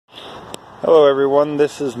Hello everyone,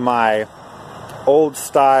 this is my old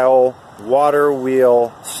style water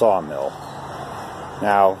wheel sawmill.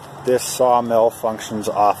 Now this sawmill functions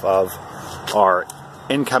off of our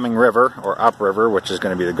incoming river or upriver, which is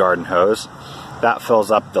going to be the garden hose. That fills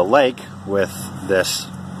up the lake with this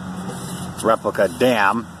replica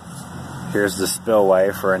dam. Here's the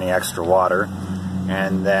spillway for any extra water,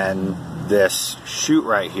 and then this chute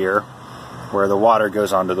right here where the water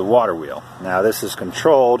goes onto the water wheel. Now this is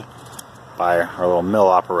controlled by our little mill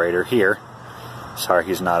operator here. Sorry,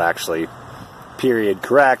 he's not actually period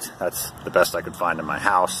correct. That's the best I could find in my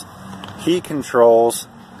house. He controls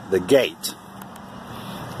the gate,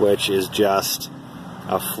 which is just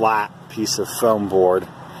a flat piece of foam board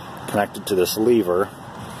connected to this lever.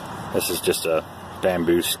 This is just a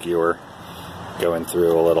bamboo skewer going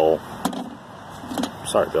through a little,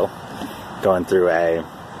 sorry Bill, going through a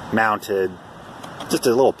mounted, just a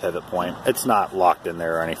little pivot point. It's not locked in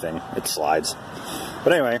there or anything, it slides.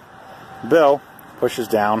 But anyway, Bill pushes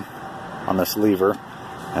down on this lever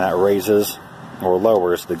and that raises or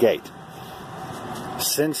lowers the gate.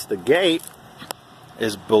 Since the gate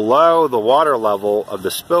is below the water level of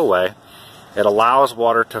the spillway, it allows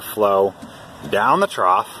water to flow down the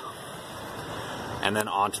trough and then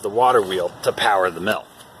onto the water wheel to power the mill.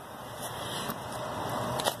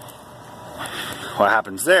 What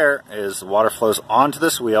happens there is the water flows onto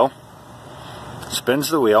this wheel, spins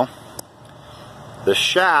the wheel. The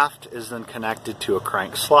shaft is then connected to a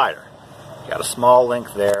crank slider. You got a small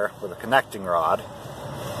link there with a connecting rod,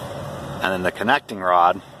 and then the connecting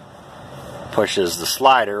rod pushes the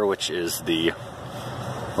slider, which is the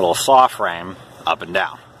little saw frame, up and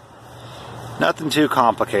down. Nothing too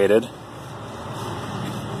complicated.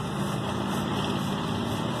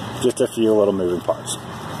 Just a few little moving parts.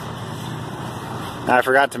 Now, I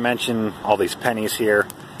forgot to mention all these pennies here.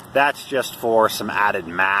 That's just for some added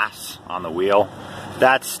mass on the wheel.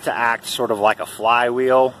 That's to act sort of like a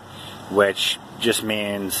flywheel, which just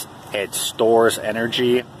means it stores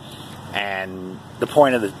energy, and the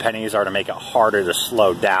point of the pennies are to make it harder to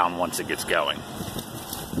slow down once it gets going.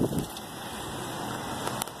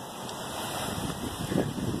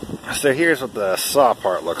 So here's what the saw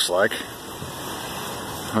part looks like.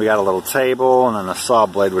 We got a little table and then a saw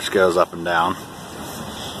blade which goes up and down.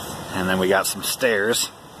 And then we got some stairs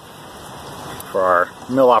for our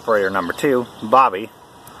mill operator number 2, Bobby,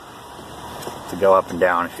 to go up and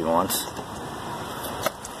down if he wants.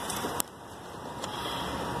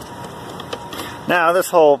 Now this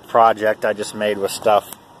whole project I just made with stuff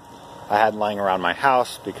I had laying around my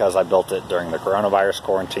house because I built it during the coronavirus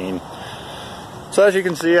quarantine. So as you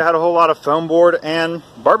can see, I had a whole lot of foam board and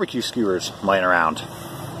barbecue skewers laying around.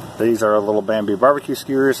 These are little bamboo barbecue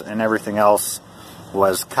skewers, and everything else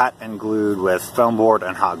was cut and glued with foam board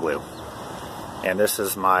and hot glue. And this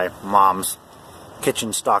is my mom's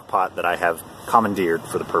kitchen stock pot that I have commandeered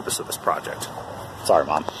for the purpose of this project. Sorry,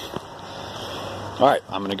 Mom. Alright,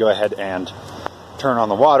 I'm going to go ahead and turn on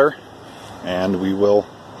the water, and we will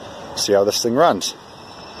see how this thing runs.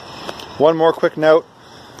 One more quick note.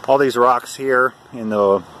 All these rocks here in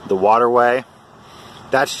the waterway,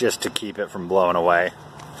 that's just to keep it from blowing away.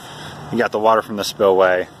 You got the water from the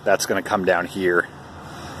spillway, that's going to come down here.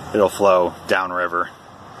 It'll flow downriver,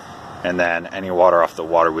 and then any water off the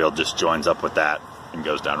water wheel just joins up with that and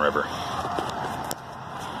goes downriver.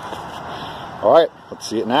 Alright, let's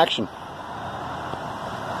see it in action.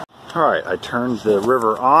 Alright, I turned the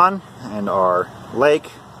river on, and our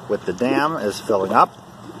lake with the dam is filling up,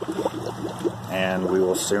 and we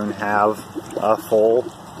will soon have a full,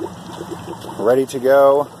 ready to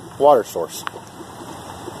go water source.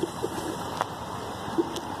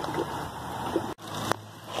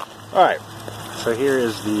 Alright, so here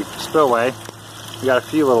is the spillway. We got a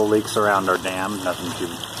few little leaks around our dam, nothing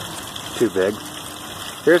too big.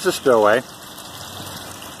 Here's the spillway.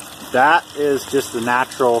 That is just the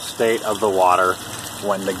natural state of the water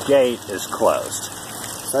when the gate is closed.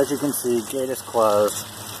 So as you can see, gate is closed.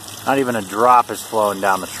 Not even a drop is flowing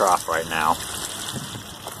down the trough right now.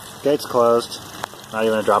 Gate's closed, not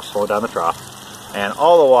even a drop's flowing down the trough. And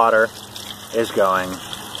all the water is going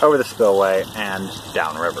over the spillway and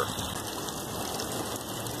downriver.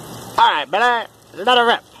 Alright, Billy, let it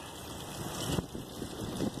rip.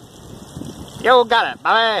 You got it,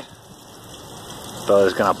 Billy.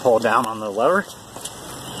 Billy's gonna pull down on the lever.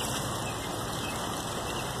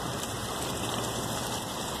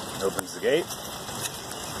 Opens the gate.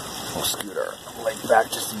 We'll scoot our leg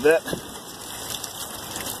back just a bit.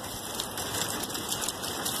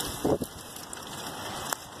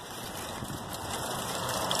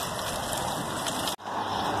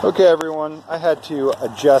 Okay everyone, I had to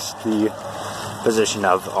adjust the position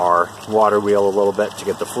of our water wheel a little bit to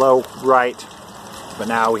get the flow right. But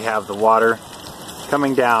now we have the water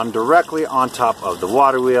coming down directly on top of the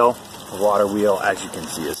water wheel. The water wheel, as you can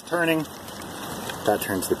see, is turning. That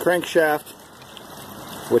turns the crankshaft,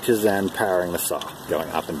 which is then powering the saw, going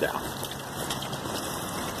up and down.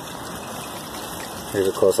 Here's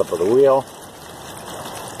a close-up of the wheel.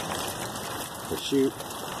 The chute.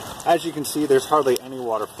 As you can see, there's hardly any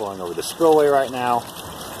water flowing over the spillway right now,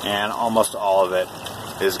 and almost all of it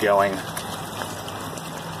is going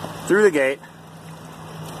through the gate,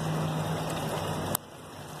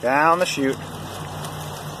 down the chute,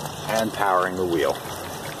 and powering the wheel.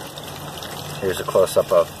 Here's a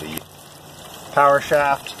close-up of the power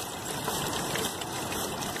shaft.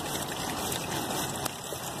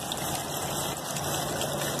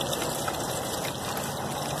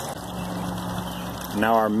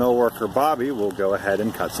 Now our mill worker Bobby will go ahead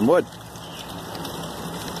and cut some wood.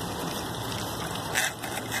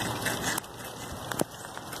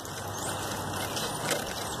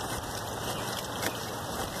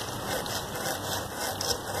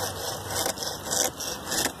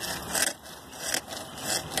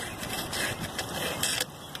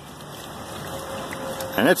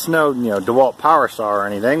 And it's no, DeWalt power saw or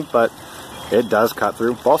anything, but it does cut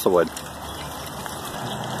through balsa wood.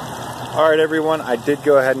 Alright everyone, I did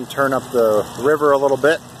go ahead and turn up the river a little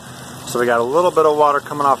bit. So we got a little bit of water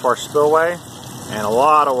coming off our spillway and a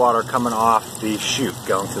lot of water coming off the chute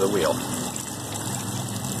going to the wheel.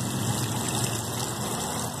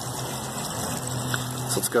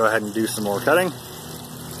 So let's go ahead and do some more cutting.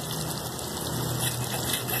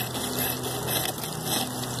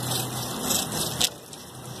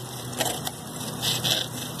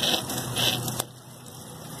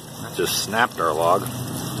 That just snapped our log.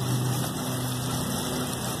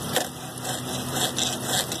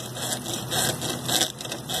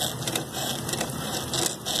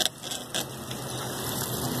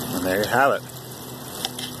 And there you have it.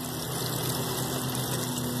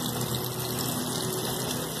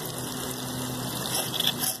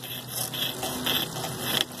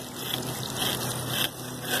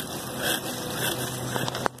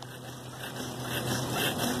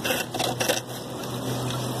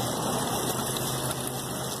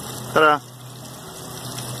 Ta-da!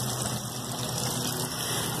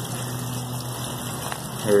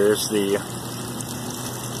 Here's the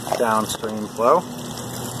downstream flow.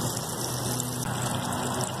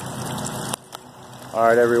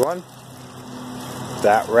 Alright everyone,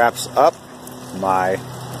 that wraps up my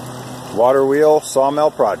water wheel sawmill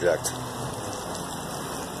project.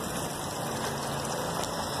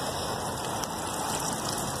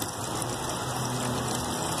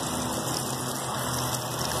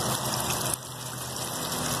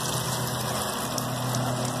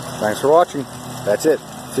 Thanks for watching. That's it.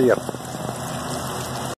 See ya.